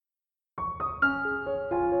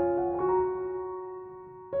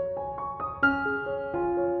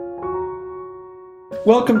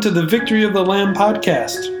Welcome to the Victory of the Lamb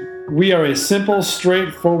podcast. We are a simple,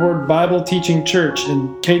 straightforward Bible teaching church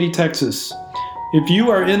in Katy, Texas. If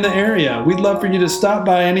you are in the area, we'd love for you to stop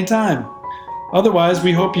by anytime. Otherwise,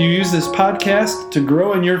 we hope you use this podcast to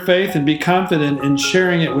grow in your faith and be confident in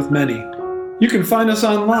sharing it with many. You can find us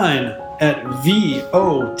online at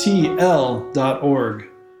votl.org.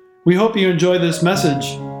 We hope you enjoy this message,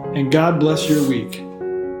 and God bless your week.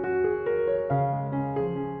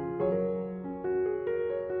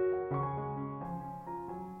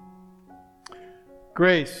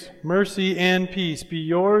 Grace, mercy, and peace be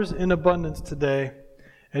yours in abundance today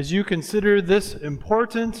as you consider this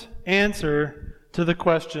important answer to the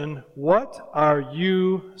question, what are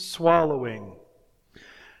you swallowing?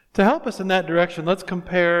 To help us in that direction, let's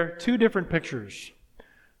compare two different pictures.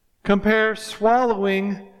 Compare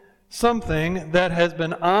swallowing something that has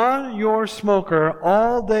been on your smoker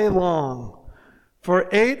all day long. For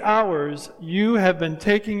 8 hours, you have been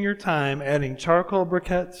taking your time adding charcoal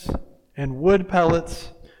briquettes and wood pellets.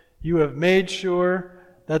 You have made sure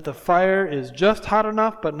that the fire is just hot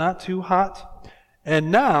enough but not too hot.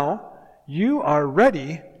 And now you are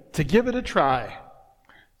ready to give it a try.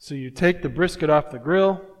 So you take the brisket off the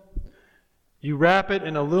grill, you wrap it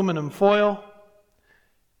in aluminum foil,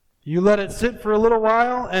 you let it sit for a little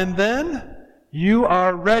while, and then you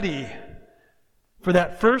are ready for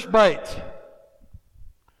that first bite.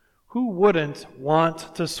 Who wouldn't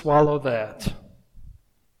want to swallow that?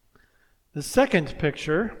 The second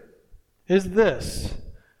picture is this.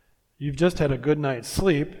 You've just had a good night's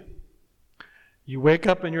sleep. You wake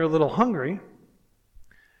up and you're a little hungry.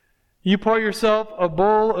 You pour yourself a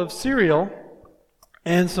bowl of cereal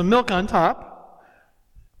and some milk on top.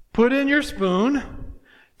 Put in your spoon,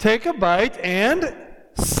 take a bite, and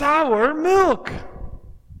sour milk.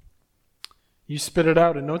 You spit it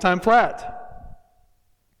out in no time flat.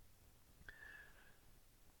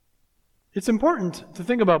 It's important to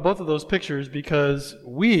think about both of those pictures because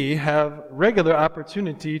we have regular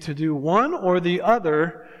opportunity to do one or the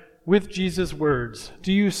other with Jesus' words.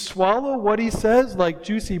 Do you swallow what he says like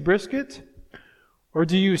juicy brisket, or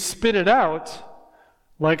do you spit it out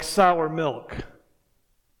like sour milk?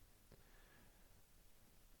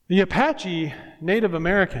 The Apache Native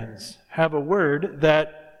Americans have a word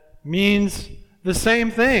that means the same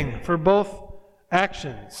thing for both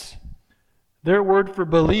actions. Their word for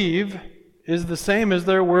believe is the same as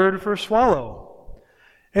their word for swallow.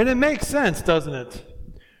 And it makes sense, doesn't it?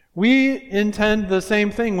 We intend the same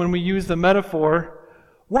thing when we use the metaphor,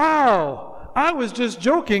 wow, I was just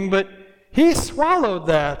joking, but he swallowed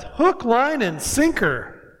that, hook, line, and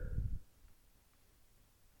sinker.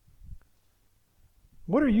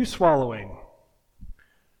 What are you swallowing?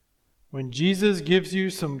 When Jesus gives you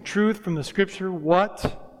some truth from the Scripture,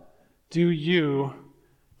 what do you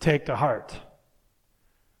take to heart?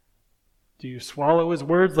 Do you swallow his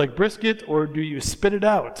words like brisket, or do you spit it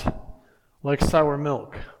out like sour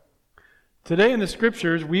milk? Today in the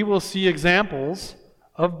Scriptures, we will see examples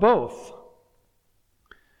of both.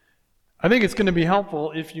 I think it's going to be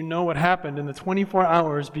helpful if you know what happened in the 24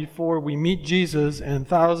 hours before we meet Jesus and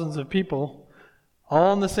thousands of people,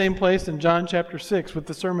 all in the same place in John chapter 6 with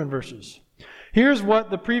the sermon verses. Here's what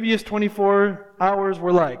the previous 24 hours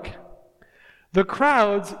were like. The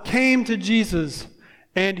crowds came to Jesus,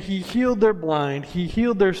 and he healed their blind, he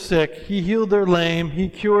healed their sick, he healed their lame, he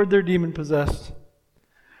cured their demon-possessed.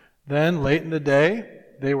 Then, late in the day,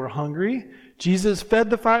 they were hungry. Jesus fed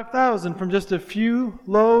the 5,000 from just a few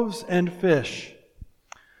loaves and fish.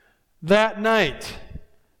 That night,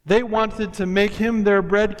 they wanted to make him their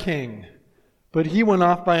bread king, but he went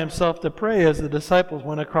off by himself to pray as the disciples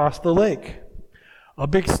went across the lake. A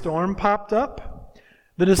big storm popped up.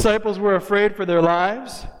 The disciples were afraid for their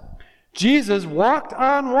lives. Jesus walked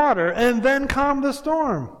on water and then calmed the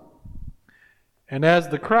storm. And as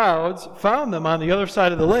the crowds found them on the other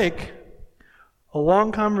side of the lake, a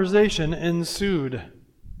long conversation ensued.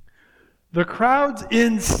 The crowds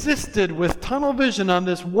insisted with tunnel vision on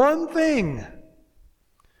this one thing.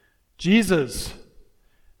 Jesus,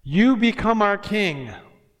 you become our king.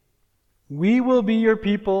 We will be your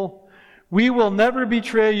people. We will never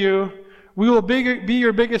betray you. We will be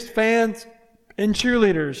your biggest fans and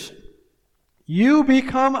cheerleaders. You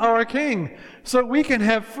become our king so we can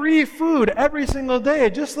have free food every single day,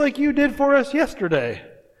 just like you did for us yesterday.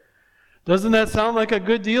 Doesn't that sound like a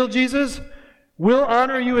good deal, Jesus? We'll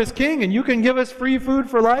honor you as king and you can give us free food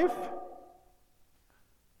for life?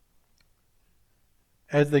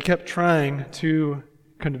 As they kept trying to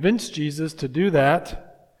convince Jesus to do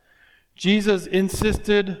that, Jesus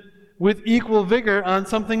insisted with equal vigor on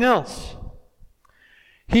something else.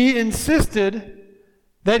 He insisted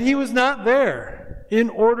that he was not there in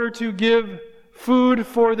order to give food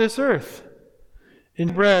for this earth,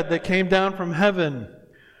 in bread that came down from heaven.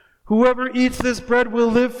 Whoever eats this bread will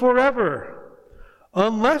live forever.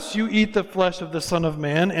 Unless you eat the flesh of the Son of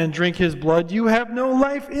Man and drink his blood, you have no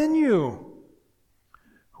life in you.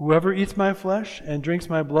 Whoever eats my flesh and drinks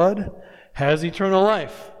my blood has eternal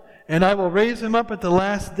life, and I will raise him up at the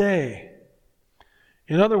last day.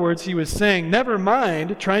 In other words, he was saying, never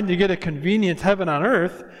mind trying to get a convenient heaven on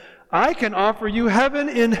earth. I can offer you heaven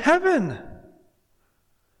in heaven.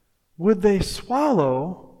 Would they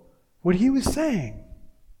swallow what he was saying?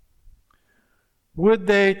 Would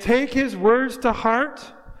they take his words to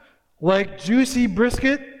heart like juicy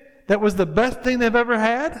brisket that was the best thing they've ever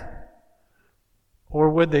had? Or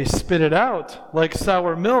would they spit it out like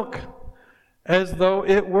sour milk as though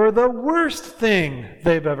it were the worst thing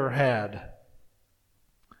they've ever had?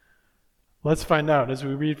 Let's find out as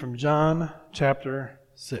we read from John chapter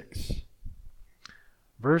 6.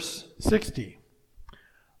 Verse 60.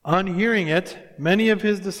 On hearing it, many of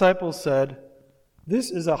his disciples said, "This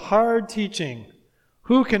is a hard teaching.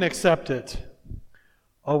 Who can accept it?"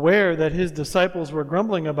 Aware that his disciples were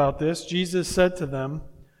grumbling about this, Jesus said to them,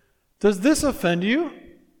 "Does this offend you?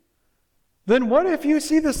 Then what if you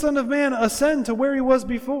see the Son of Man ascend to where he was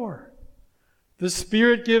before? The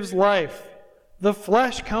Spirit gives life. The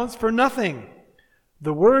flesh counts for nothing.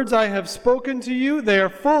 The words I have spoken to you, they are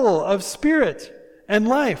full of spirit and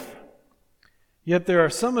life. Yet there are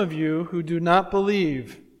some of you who do not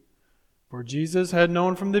believe." For Jesus had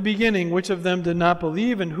known from the beginning which of them did not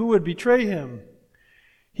believe and who would betray him.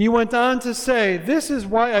 He went on to say, "This is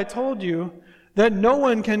why I told you that no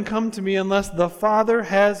one can come to me unless the Father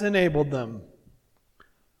has enabled them."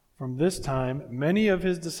 From this time, many of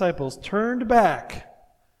his disciples turned back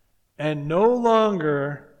and no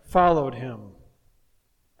longer followed him.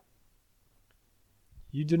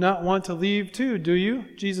 "You do not want to leave too, do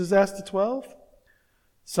you?" Jesus asked the 12.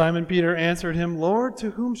 Simon Peter answered him, "Lord,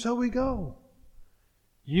 to whom shall we go?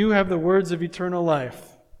 You have the words of eternal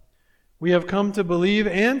life. We have come to believe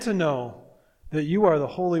and to know that you are the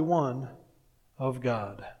Holy One of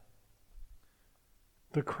God."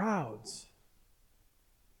 The crowds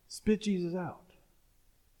spit Jesus out.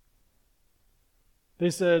 They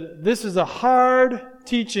said, "This is a hard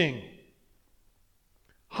teaching.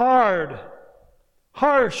 Hard,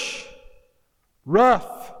 harsh,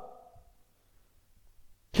 rough.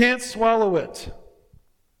 Can't swallow it.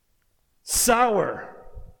 Sour."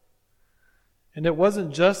 And it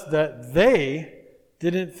wasn't just that they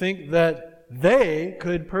didn't think that they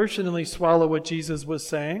could personally swallow what Jesus was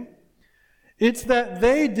saying. It's that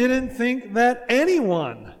they didn't think that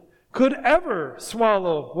anyone could ever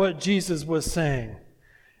swallow what Jesus was saying.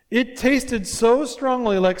 It tasted so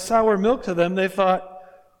strongly like sour milk to them, they thought,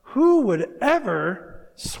 who would ever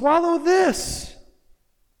swallow this?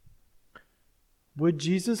 Would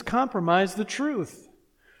Jesus compromise the truth?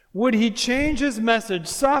 Would he change his message,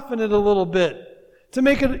 soften it a little bit, to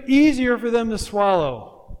make it easier for them to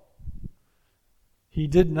swallow? He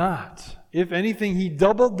did not. If anything, he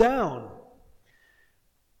doubled down.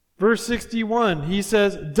 Verse 61, he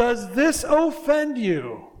says, "Does this offend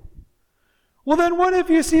you? Well, then what if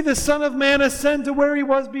you see the Son of Man ascend to where he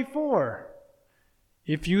was before?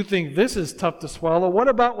 If you think this is tough to swallow, what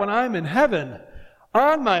about when I'm in heaven,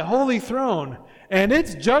 on my holy throne, and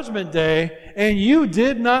it's judgment day, and you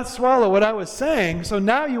did not swallow what I was saying, so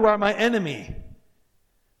now you are my enemy?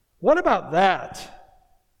 What about that?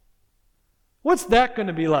 What's that going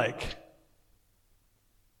to be like?"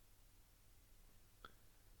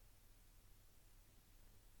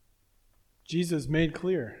 Jesus made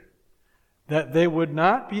clear that they would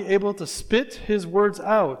not be able to spit his words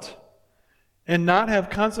out and not have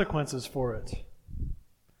consequences for it.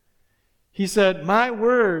 He said, "My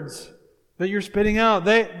words that you're spitting out,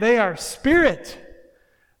 they are spirit.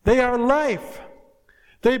 They are life.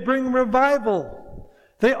 They bring revival.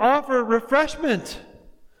 They offer refreshment.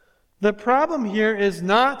 The problem here is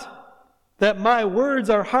not that my words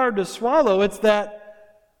are hard to swallow. It's that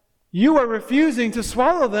you are refusing to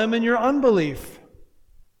swallow them in your unbelief."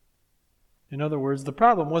 In other words, the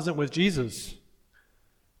problem wasn't with Jesus.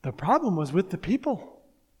 The problem was with the people.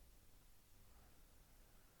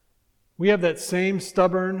 We have that same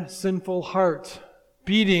stubborn, sinful heart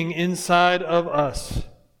beating inside of us.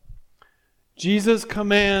 Jesus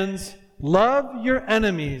commands, "Love your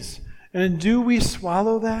enemies." And do we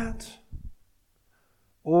swallow that?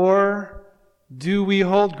 Or do we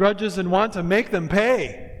hold grudges and want to make them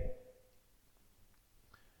pay?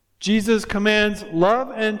 Jesus commands,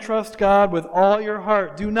 "Love and trust God with all your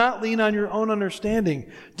heart. Do not lean on your own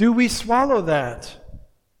understanding." Do we swallow that?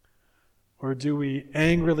 Or do we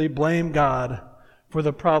angrily blame God for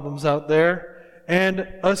the problems out there and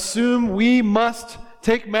assume we must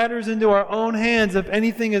take matters into our own hands if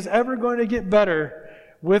anything is ever going to get better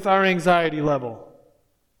with our anxiety level.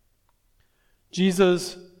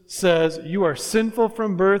 Jesus says, you are sinful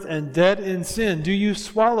from birth and dead in sin. Do you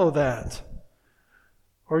swallow that?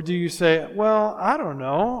 Or do you say, well, I don't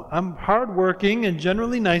know. I'm hardworking and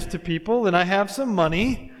generally nice to people, and I have some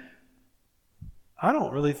money. I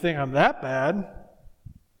don't really think I'm that bad.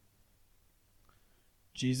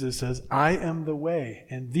 Jesus says, I am the way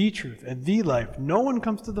and the truth and the life. No one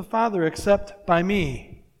comes to the Father except by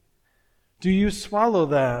me. Do you swallow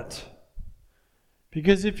that?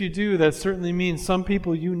 Because if you do, that certainly means some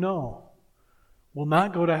people you know will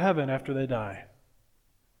not go to heaven after they die,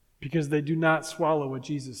 because they do not swallow what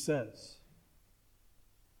Jesus says.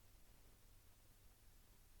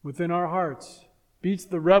 Within our hearts beats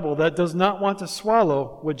the rebel that does not want to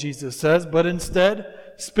swallow what Jesus says, but instead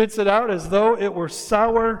spits it out as though it were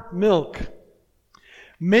sour milk.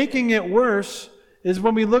 Making it worse is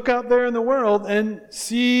when we look out there in the world and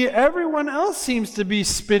see everyone else seems to be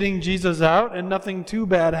spitting Jesus out and nothing too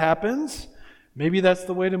bad happens. Maybe that's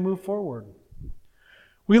the way to move forward.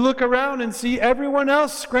 We look around and see everyone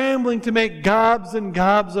else scrambling to make gobs and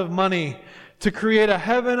gobs of money to create a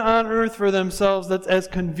heaven on earth for themselves that's as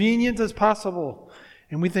convenient as possible.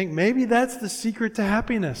 And we think maybe that's the secret to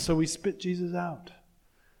happiness, so we spit Jesus out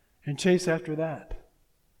and chase after that.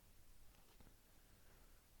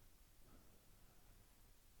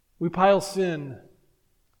 We pile sin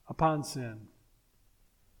upon sin.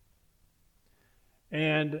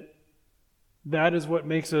 And that is what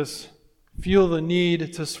makes us feel the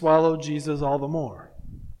need to swallow Jesus all the more.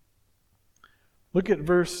 Look at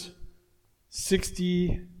verse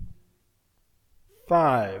 65.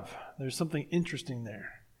 There's something interesting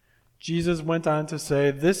there. Jesus went on to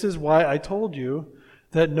say, this is why I told you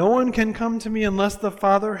that no one can come to me unless the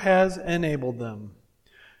Father has enabled them.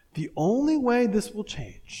 The only way this will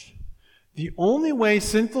change, the only way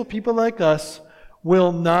sinful people like us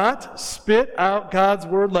will not spit out God's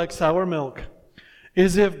word like sour milk,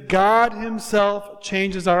 is if God Himself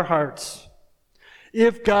changes our hearts.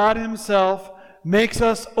 If God Himself makes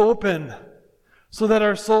us open so that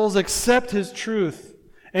our souls accept His truth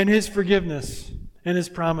and His forgiveness and His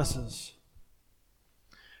promises.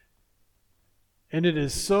 And it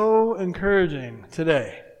is so encouraging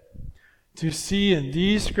today to see in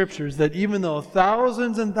these scriptures that even though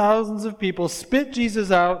thousands and thousands of people spit Jesus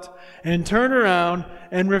out and turned around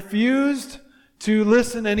and refused to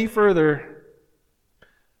listen any further,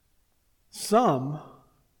 some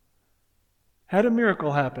had a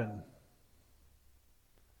miracle happen.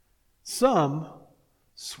 Some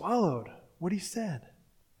swallowed what He said.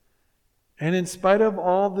 And in spite of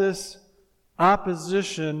all this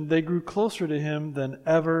opposition, they grew closer to Him than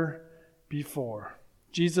ever before.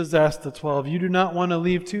 Jesus asked the 12, you do not want to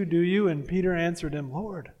leave too, do you? And Peter answered him,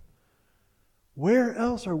 Lord, where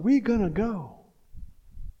else are we going to go?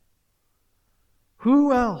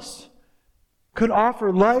 Who else could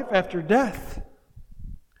offer life after death?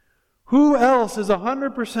 Who else is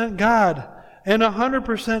 100% God and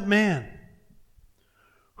 100% man?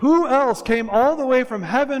 Who else came all the way from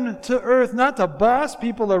heaven to earth not to boss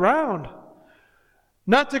people around,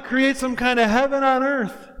 not to create some kind of heaven on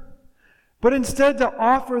earth, but instead to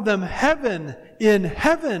offer them heaven in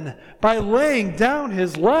heaven by laying down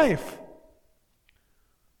His life?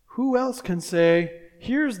 Who else can say,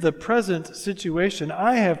 here's the present situation.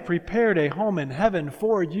 I have prepared a home in heaven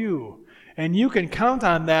for you, and you can count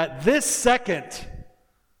on that this second.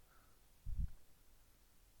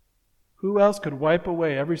 Who else could wipe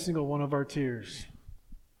away every single one of our tears?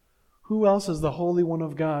 Who else is the Holy One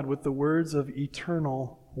of God with the words of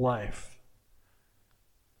eternal life?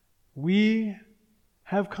 We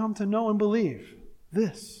have come to know and believe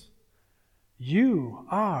this. You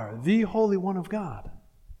are the Holy One of God.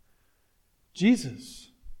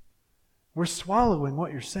 Jesus, we're swallowing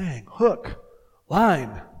what you're saying. Hook,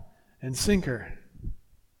 line, and sinker.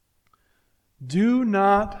 Do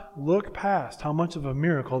not look past how much of a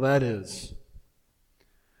miracle that is.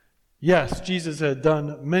 Yes, Jesus had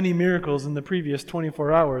done many miracles in the previous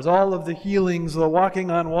 24 hours. All of the healings, the walking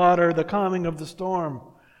on water, the calming of the storm.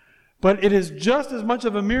 But it is just as much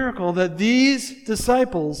of a miracle that these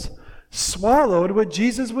disciples swallowed what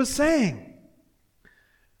Jesus was saying.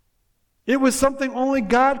 It was something only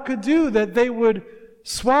God could do, that they would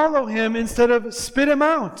swallow Him instead of spit Him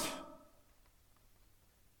out.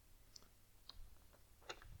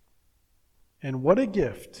 And what a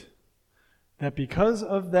gift that because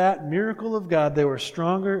of that miracle of God, they were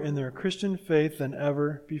stronger in their Christian faith than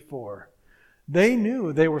ever before. They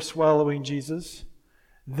knew they were swallowing Jesus.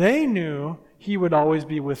 They knew he would always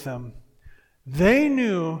be with them. They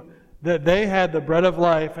knew that they had the bread of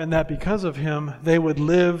life and that because of him, they would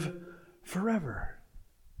live forever.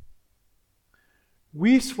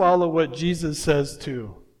 We swallow what Jesus says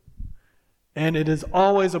too, and it is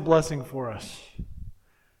always a blessing for us.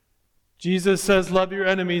 Jesus says, love your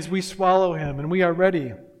enemies. We swallow him, and we are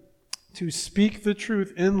ready to speak the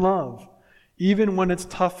truth in love, even when it's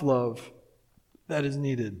tough love that is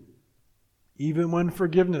needed, even when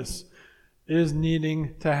forgiveness is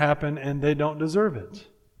needing to happen and they don't deserve it.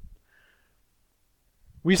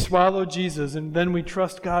 We swallow Jesus, and then we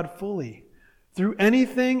trust God fully through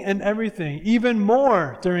anything and everything, even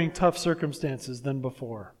more during tough circumstances than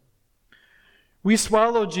before. We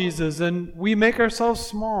swallow Jesus and we make ourselves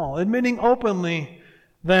small, admitting openly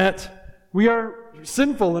that we are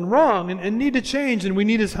sinful and wrong and need to change and we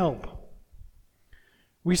need his help.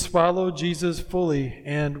 We swallow Jesus fully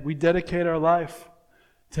and we dedicate our life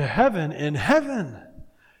to heaven in heaven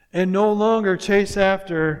and no longer chase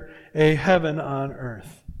after a heaven on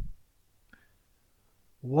earth.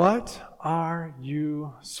 What are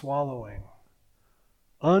you swallowing?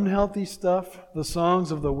 Unhealthy stuff, the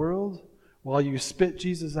songs of the world, while you spit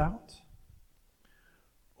Jesus out?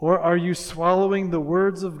 Or are you swallowing the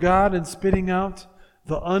words of God and spitting out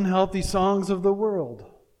the unhealthy songs of the world?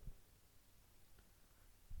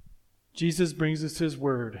 Jesus brings us his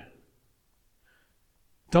word.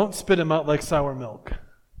 Don't spit him out like sour milk.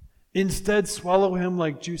 Instead, swallow him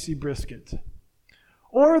like juicy brisket.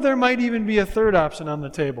 Or there might even be a third option on the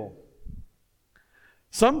table.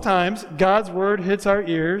 Sometimes God's word hits our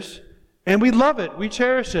ears and we love it, we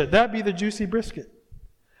cherish it. That'd be the juicy brisket.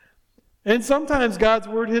 And sometimes God's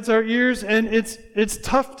word hits our ears and it's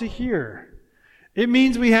tough to hear. It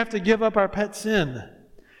means we have to give up our pet sin.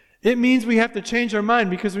 It means we have to change our mind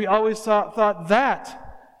because we always thought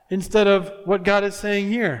that instead of what God is saying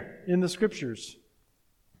here in the scriptures.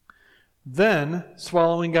 Then,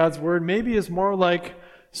 swallowing God's word maybe is more like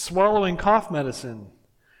swallowing cough medicine,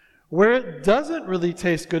 where it doesn't really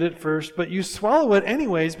taste good at first, but you swallow it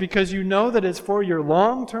anyways because you know that it's for your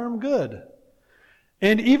long-term good.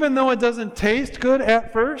 And even though it doesn't taste good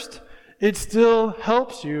at first, it still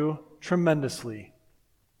helps you tremendously.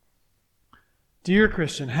 Dear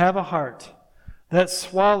Christian, have a heart that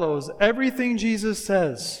swallows everything Jesus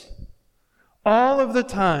says all of the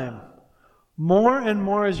time, more and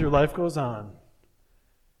more as your life goes on.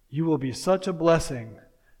 You will be such a blessing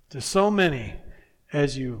to so many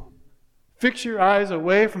as you fix your eyes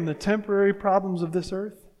away from the temporary problems of this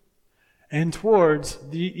earth and towards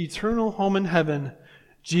the eternal home in heaven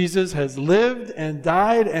Jesus has lived and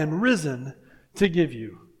died and risen to give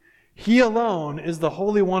you. He alone is the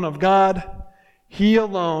Holy One of God. He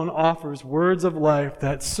alone offers words of life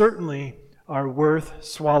that certainly are worth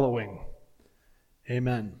swallowing.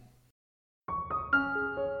 Amen.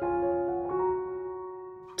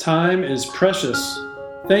 Time is precious.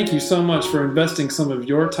 Thank you so much for investing some of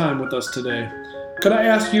your time with us today. Could I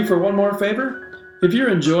ask you for one more favor? If you're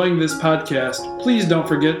enjoying this podcast, please don't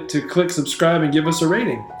forget to click subscribe and give us a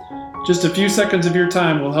rating. Just a few seconds of your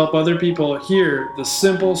time will help other people hear the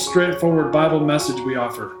simple, straightforward Bible message we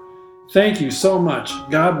offer. Thank you so much.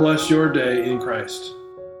 God bless your day in Christ.